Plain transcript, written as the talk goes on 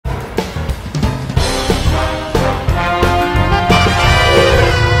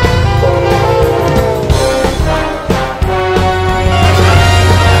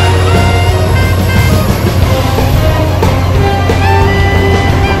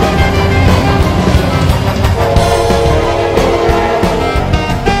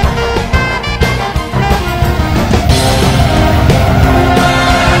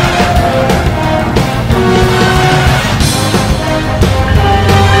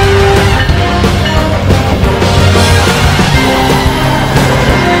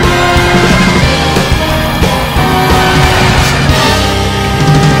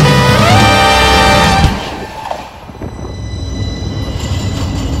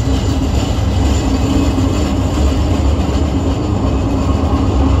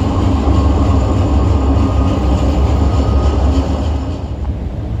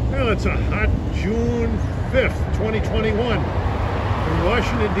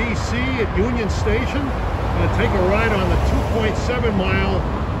DC at Union Station. I'm going to take a ride on the 2.7-mile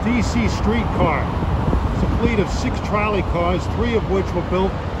DC Streetcar. It's a fleet of 6 trolley cars, 3 of which were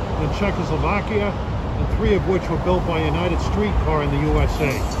built in Czechoslovakia and 3 of which were built by United Streetcar in the USA.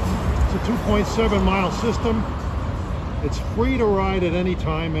 It's a 2.7-mile system. It's free to ride at any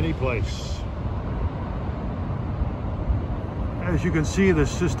time, any place. As you can see,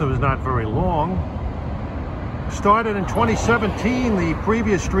 this system is not very long. Started in 2017, the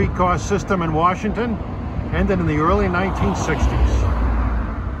previous streetcar system in Washington ended in the early 1960s.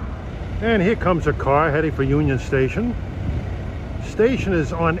 And here comes a car heading for Union Station. Station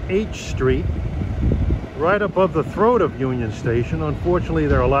is on H Street, right above the throat of Union Station. Unfortunately,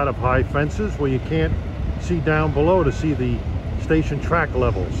 there are a lot of high fences where you can't see down below to see the station track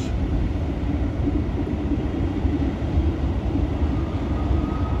levels.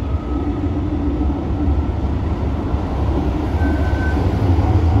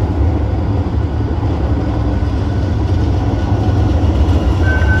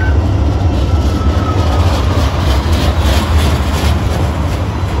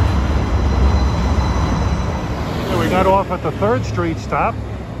 Got off at the 3rd Street stop.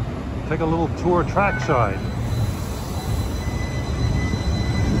 Take a little tour trackside.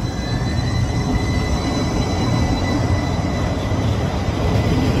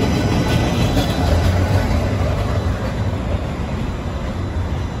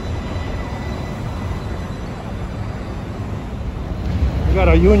 We got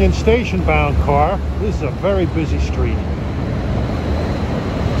a Union Station bound car. This is a very busy street.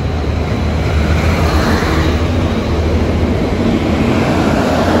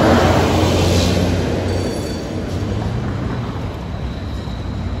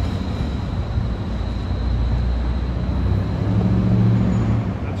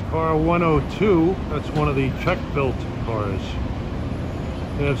 Car 102, that's one of the Czech-built cars.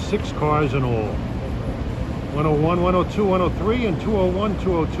 They have 6 cars in all. 101, 102, 103, and 201,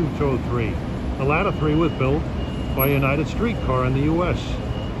 202, 203. The latter 3 were built by United Streetcar in the U.S.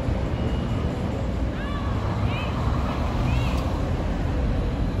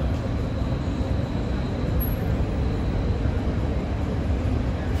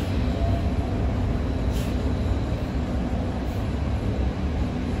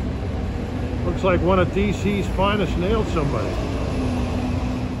 Looks like one of DC's finest nailed somebody.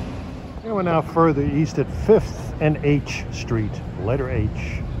 And we're now further east at 5th and H Street, letter H.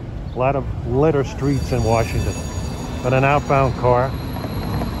 A lot of letter streets in Washington. But an outbound car.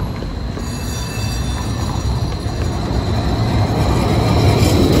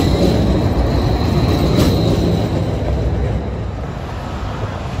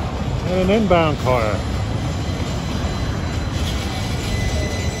 And an inbound car.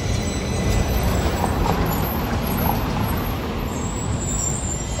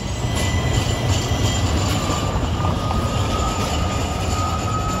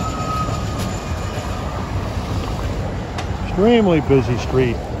 Extremely busy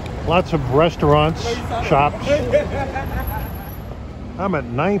street. Lots of restaurants, shops. I'm at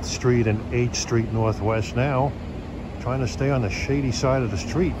 9th Street and 8th Street Northwest now, trying to stay on the shady side of the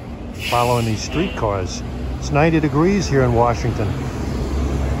street, following these streetcars. It's 90 degrees here in Washington.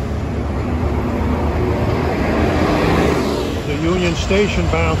 The Union Station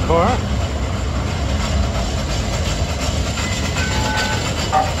bound car.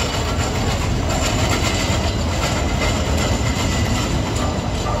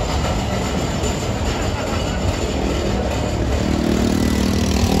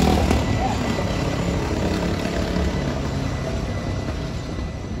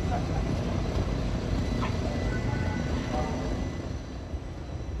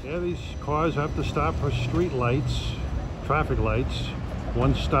 Yeah, these cars have to stop for street lights, traffic lights.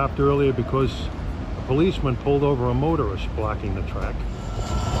 One stopped earlier because a policeman pulled over a motorist blocking the track.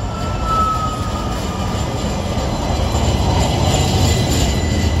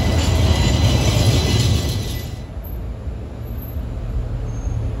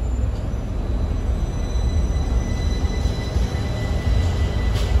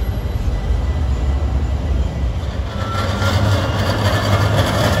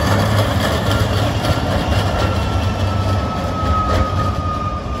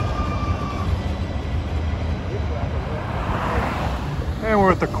 And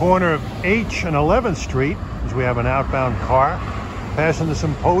we're at the corner of H and 11th Street, as we have an outbound car passing this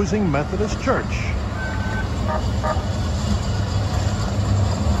imposing Methodist church.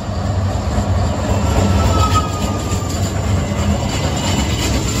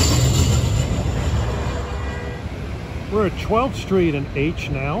 We're at 12th Street and H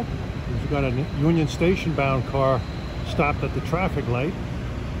now. We've got a Union Station bound car stopped at the traffic light.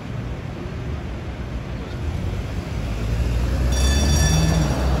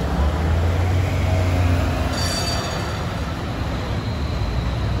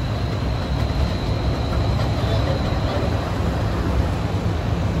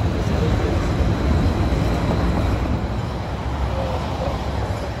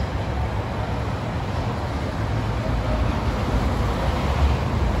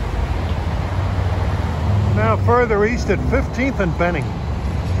 further east at 15th and Benning.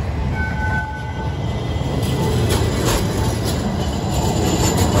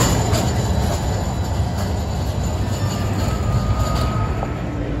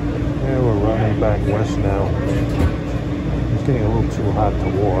 Back west now. It's getting a little too hot to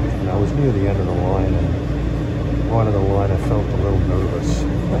walk, and I was near the end of the line, and part of the line I felt a little nervous.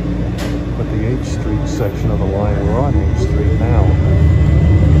 But the H Street section of the line, we're on H Street now.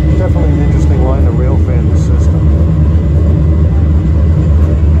 It's definitely an interesting line to rail fan the system.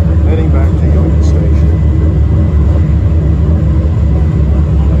 Heading back to Union Station.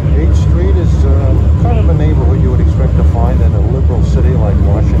 H Street is kind of a neighborhood you would expect to find in a liberal city like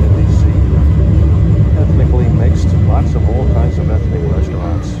Washington, D.C. Ethnically mixed, lots of all kinds of ethnic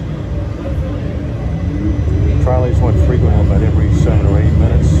restaurants. Trolleys went frequent about every 7 or 8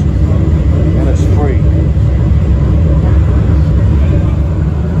 minutes, and it's free.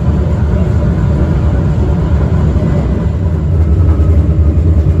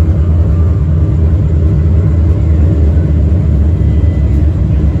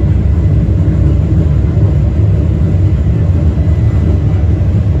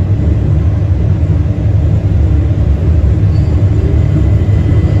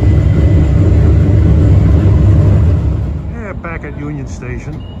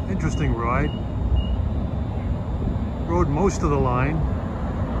 Station. Interesting ride. Rode most of the line.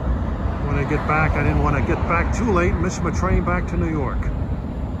 When I get back, I didn't want to get back too late and miss my train back to New York.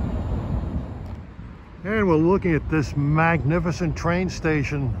 And we're looking at this magnificent train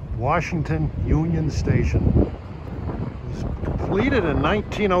station, Washington Union Station. It was completed in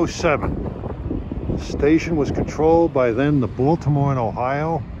 1907. The station was controlled by then the Baltimore and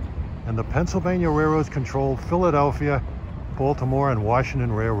Ohio, and the Pennsylvania Railroads controlled Philadelphia, Baltimore and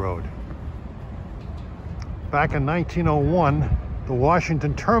Washington Railroad. Back in 1901, the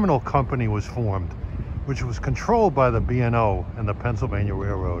Washington Terminal Company was formed, which was controlled by the B&O and the Pennsylvania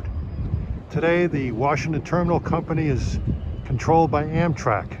Railroad. Today, the Washington Terminal Company is controlled by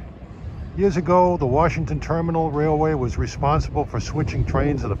Amtrak. Years ago, the Washington Terminal Railway was responsible for switching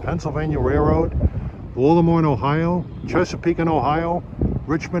trains to the Pennsylvania Railroad, Baltimore and Ohio, Chesapeake and Ohio,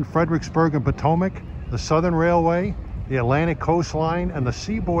 Richmond, Fredericksburg and Potomac, the Southern Railway, the Atlantic Coast Line, and the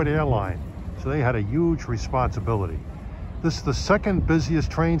Seaboard Airline. So they had a huge responsibility. This is the second busiest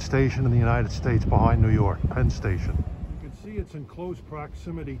train station in the United States behind New York, Penn Station. You can see it's in close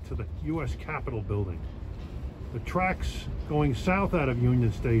proximity to the U.S. Capitol building. The tracks going south out of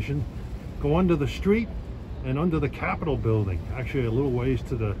Union Station go under the street and under the Capitol building, actually a little ways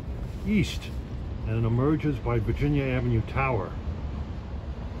to the east, and it emerges by Virginia Avenue Tower.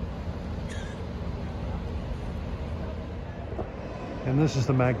 And this is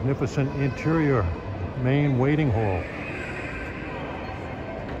the magnificent interior main waiting hall.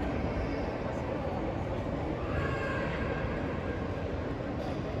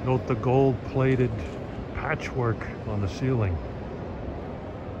 Note the gold-plated patchwork on the ceiling.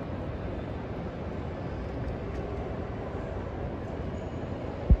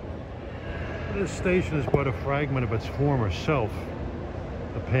 This station is but a fragment of its former self.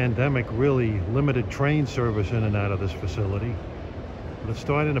 The pandemic really limited train service in and out of this facility. But it's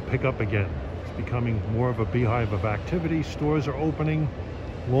starting to pick up again. It's becoming more of a beehive of activity. Stores are opening,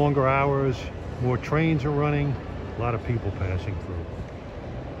 longer hours, more trains are running, a lot of people passing through.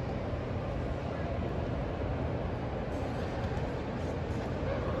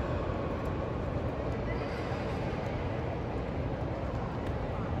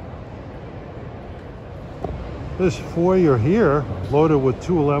 This foyer here, loaded with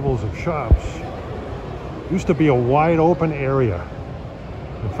 2 levels of shops, used to be a wide open area.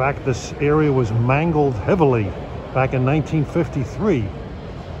 In fact, this area was mangled heavily back in 1953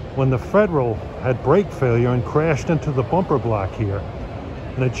 when the Federal had brake failure and crashed into the bumper block here.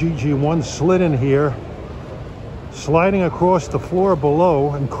 And a GG1 slid in here, sliding across the floor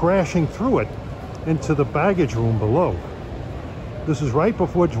below and crashing through it into the baggage room below. This is right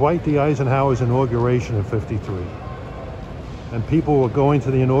before Dwight D. Eisenhower's inauguration in '53. And people were going to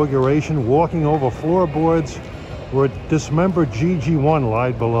the inauguration, walking over floorboards where a dismembered GG1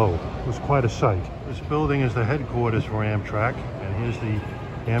 lied below. It was quite a sight. This building is the headquarters for Amtrak, and here's the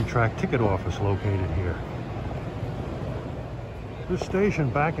Amtrak ticket office located here. This station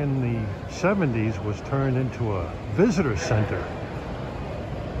back in the 70s was turned into a visitor center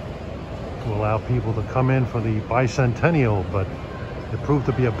to allow people to come in for the bicentennial, but it proved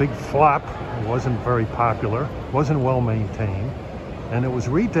to be a big flop. It wasn't very popular, wasn't well maintained, and it was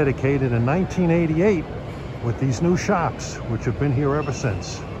rededicated in 1988 with these new shops, which have been here ever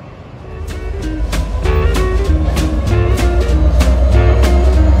since.